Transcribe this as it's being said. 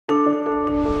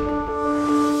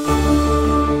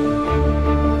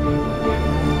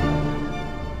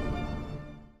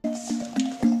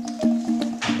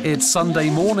It's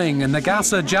Sunday morning and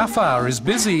Nagasa Jafar is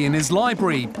busy in his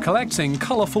library collecting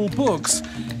colourful books.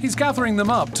 He's gathering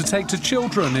them up to take to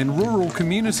children in rural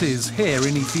communities here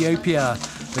in Ethiopia.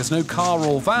 There's no car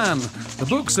or van. The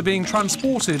books are being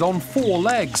transported on 4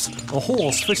 legs, a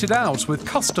horse fitted out with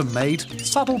custom-made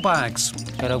saddlebags.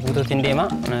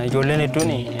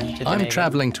 I'm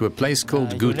travelling to a place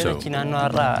called Guto.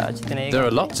 There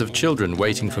are lots of children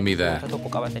waiting for me there,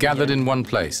 gathered in one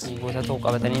place.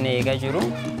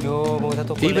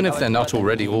 Even if they're not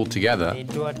already all together,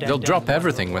 they'll drop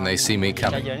everything when they see me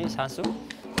coming.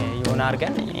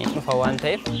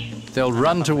 They'll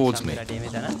run towards me.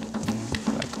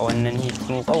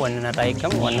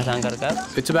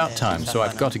 It's about time, so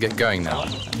I've got to get going now.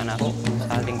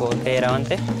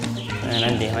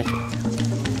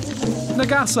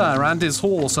 Nagasa and his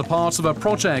horse are part of a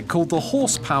project called the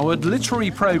Horse-Powered Literary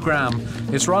Programme.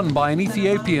 It's run by an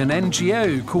Ethiopian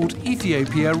NGO called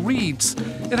Ethiopia Reads.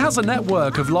 It has a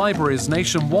network of libraries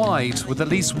nationwide, with at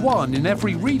least one in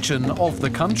every region of the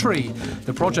country.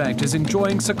 The project is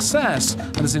enjoying success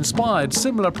and has inspired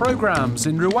similar programmes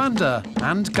in Rwanda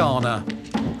and Ghana.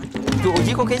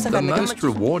 The most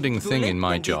rewarding thing in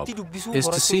my job is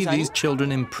to see these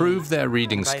children improve their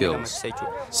reading skills.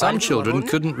 Some children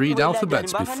couldn't read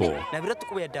alphabets before.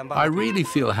 I really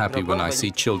feel happy when I see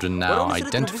children now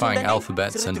identifying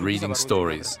alphabets and reading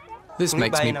stories. This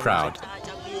makes me proud.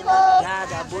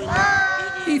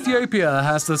 Ethiopia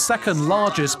has the second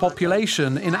largest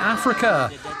population in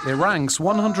Africa. It ranks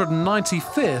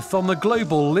 195th on the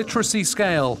global literacy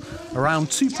scale. Around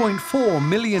 2.4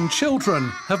 million children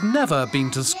have never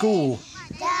been to school.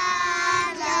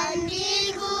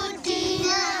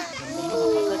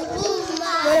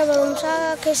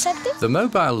 The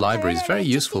mobile library is very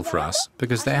useful for us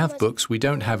because they have books we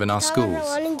don't have in our schools,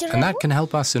 and that can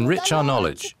help us enrich our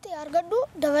knowledge.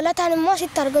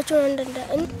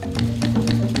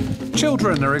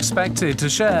 Children are expected to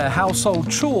share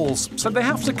household chores, so they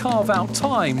have to carve out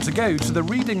time to go to the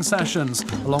reading sessions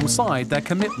alongside their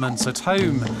commitments at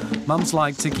home. Mums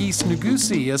like Tigis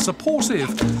Nugusi are supportive.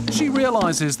 She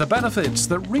realises the benefits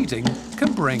that reading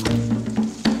can bring.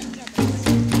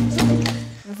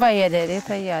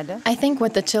 I think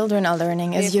what the children are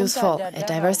learning is useful. It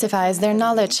diversifies their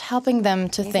knowledge, helping them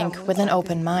to think with an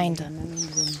open mind.